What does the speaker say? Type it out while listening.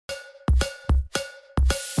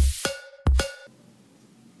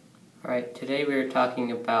Alright, today we are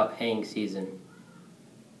talking about haying season.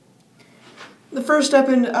 The first step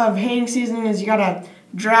of haying season is you gotta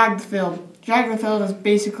drag the field. Dragging the field is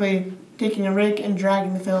basically taking a rake and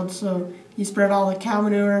dragging the field so you spread all the cow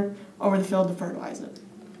manure over the field to fertilize it.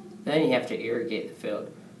 Then you have to irrigate the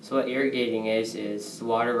field. So what irrigating is the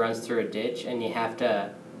water runs through a ditch and you have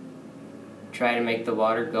to try to make the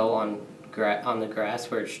water go on the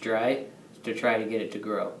grass where it's dry to try to get it to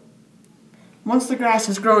grow. Once the grass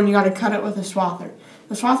has grown, you gotta cut it with a swather.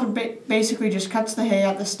 The swather basically just cuts the hay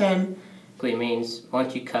at the stem. Basically means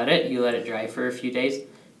once you cut it, you let it dry for a few days,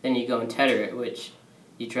 then you go and tether it, which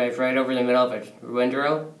you drive right over the middle of a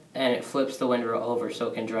windrow, and it flips the windrow over so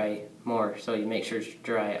it can dry more. So you make sure it's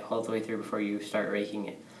dry all the way through before you start raking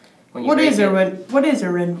it. What is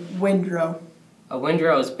a windrow? A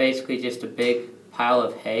windrow is basically just a big pile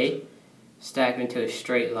of hay stacked into a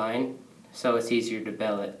straight line, so it's easier to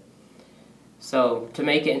bale it. So to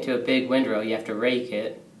make it into a big windrow, you have to rake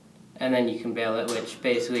it, and then you can bale it, which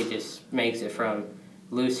basically just makes it from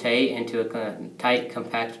loose hay into a tight,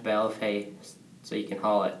 compact bale of hay so you can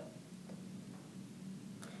haul it.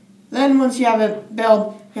 Then once you have it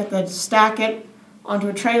baled, you have to stack it onto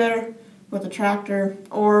a trailer with a tractor,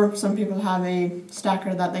 or some people have a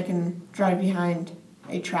stacker that they can drive behind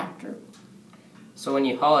a tractor. So when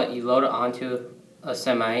you haul it, you load it onto a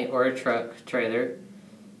semi or a truck trailer,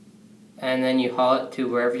 and then you haul it to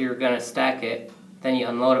wherever you're going to stack it. Then you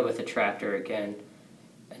unload it with a tractor again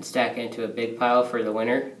and stack it into a big pile for the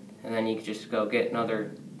winter, and then you can just go get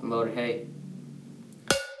another load of hay.